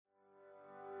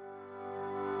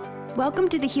Welcome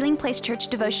to the Healing Place Church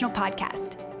Devotional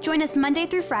Podcast. Join us Monday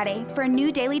through Friday for a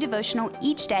new daily devotional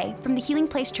each day from the Healing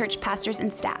Place Church pastors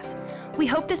and staff. We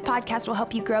hope this podcast will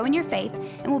help you grow in your faith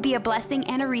and will be a blessing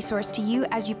and a resource to you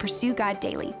as you pursue God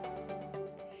daily.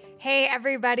 Hey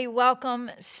everybody,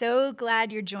 welcome. So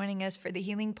glad you're joining us for the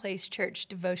Healing Place Church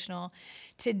devotional.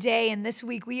 Today and this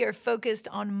week we are focused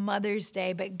on Mother's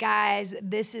Day, but guys,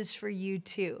 this is for you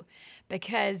too.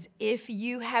 Because if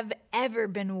you have ever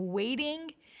been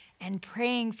waiting and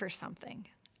praying for something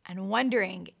and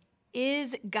wondering,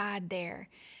 is God there?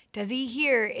 Does he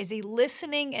hear? Is he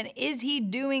listening? And is he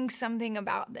doing something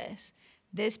about this?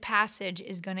 This passage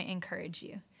is going to encourage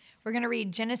you. We're going to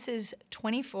read Genesis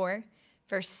 24,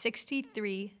 verse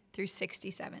 63 through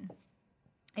 67.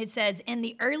 It says, "In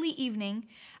the early evening,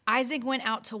 Isaac went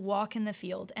out to walk in the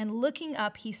field, and looking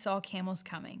up, he saw camels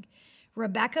coming.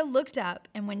 Rebekah looked up,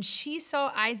 and when she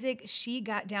saw Isaac, she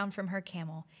got down from her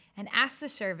camel and asked the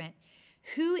servant,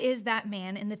 'Who is that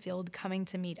man in the field coming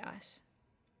to meet us?'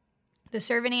 The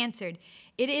servant answered,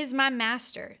 'It is my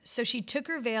master.' So she took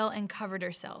her veil and covered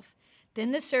herself.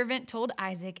 Then the servant told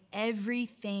Isaac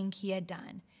everything he had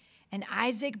done. And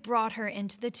Isaac brought her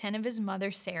into the tent of his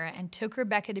mother Sarah and took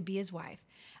Rebekah to be his wife.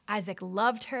 Isaac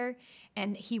loved her,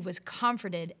 and he was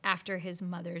comforted after his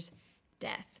mother's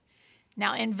death."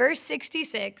 Now in verse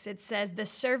 66, it says, the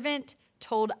servant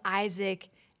told Isaac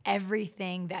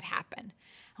everything that happened.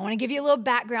 I want to give you a little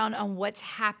background on what's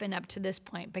happened up to this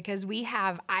point, because we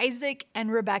have Isaac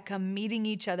and Rebekah meeting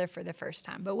each other for the first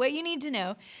time. But what you need to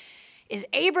know is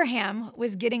Abraham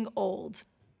was getting old,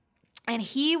 and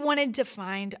he wanted to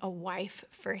find a wife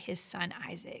for his son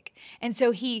Isaac. And so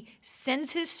he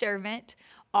sends his servant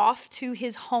off to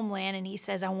his homeland, and he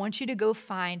says, "I want you to go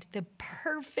find the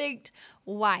perfect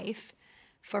wife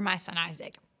for my son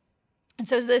Isaac." And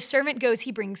so as the servant goes,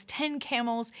 he brings 10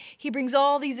 camels. He brings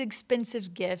all these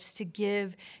expensive gifts to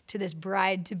give to this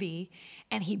bride-to-be,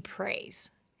 and he prays.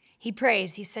 He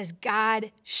prays. He says,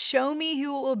 "God, show me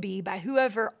who it will be by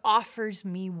whoever offers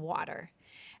me water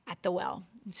at the well."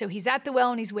 And so he's at the well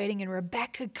and he's waiting, and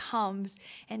Rebekah comes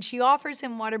and she offers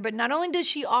him water. But not only does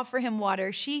she offer him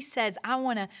water, she says, "I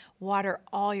want to water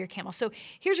all your camels." So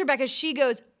here's Rebekah. She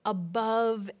goes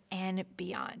above and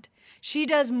beyond. She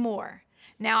does more.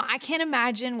 Now, I can't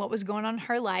imagine what was going on in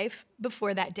her life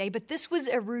before that day, but this was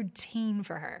a routine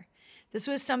for her. This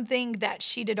was something that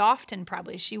she did often,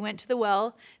 probably. She went to the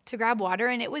well to grab water,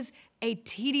 and it was a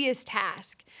tedious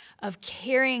task of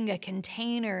carrying a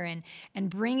container and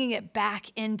bringing it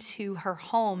back into her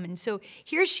home. And so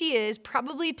here she is,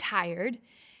 probably tired,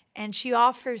 and she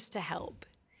offers to help.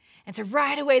 And so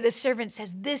right away, the servant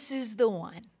says, "This is the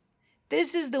one.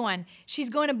 This is the one." She's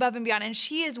going above and beyond, and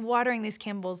she is watering these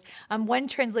camels. One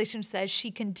translation says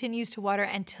she continues to water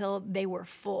until they were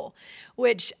full,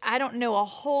 which I don't know a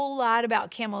whole lot about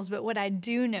camels, but what I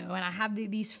do know, and I have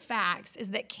these facts, is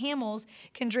that camels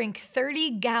can drink 30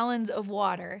 gallons of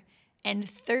water in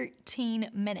 13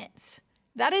 minutes.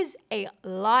 That is a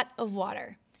lot of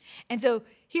water. And so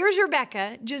here's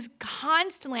Rebekah just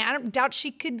constantly, I don't doubt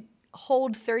she could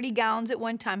hold 30 gallons at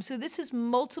one time. So this is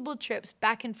multiple trips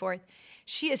back and forth.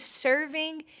 She is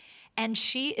serving and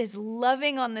she is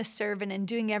loving on the servant and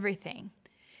doing everything.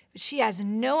 But she has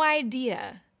no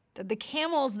idea that the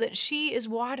camels that she is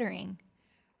watering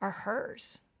are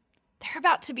hers. They're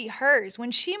about to be hers.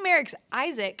 When she marries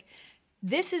Isaac,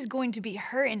 this is going to be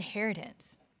her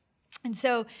inheritance. And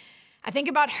so I think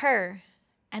about her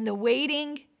and the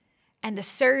waiting and the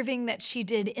serving that she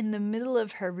did in the middle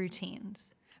of her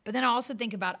routines. But then I also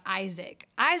think about Isaac.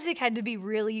 Isaac had to be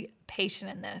really patient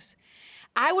in this.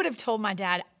 I would have told my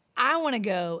dad, "I want to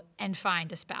go and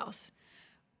find a spouse."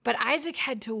 But Isaac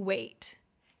had to wait,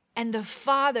 and the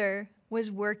Father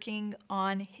was working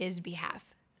on his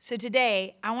behalf. So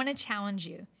today, I want to challenge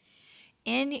you.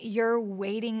 In your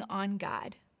waiting on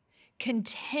God,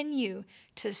 continue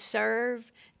to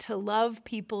serve, to love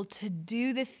people, to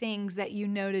do the things that you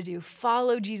know to do.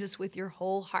 Follow Jesus with your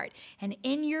whole heart. And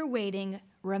in your waiting,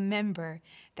 remember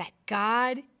that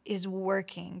God is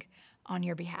working on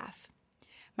your behalf.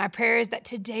 My prayer is that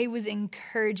today was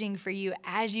encouraging for you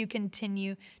as you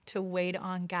continue to wait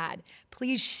on God.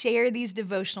 Please share these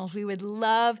devotionals. We would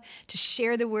love to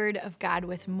share the word of God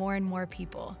with more and more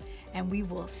people. And we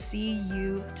will see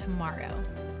you tomorrow.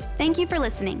 Thank you for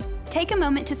listening. Take a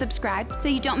moment to subscribe so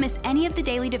you don't miss any of the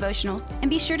daily devotionals, and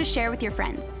be sure to share with your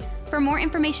friends. For more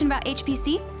information about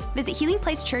HPC, visit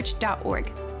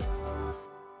healingplacechurch.org.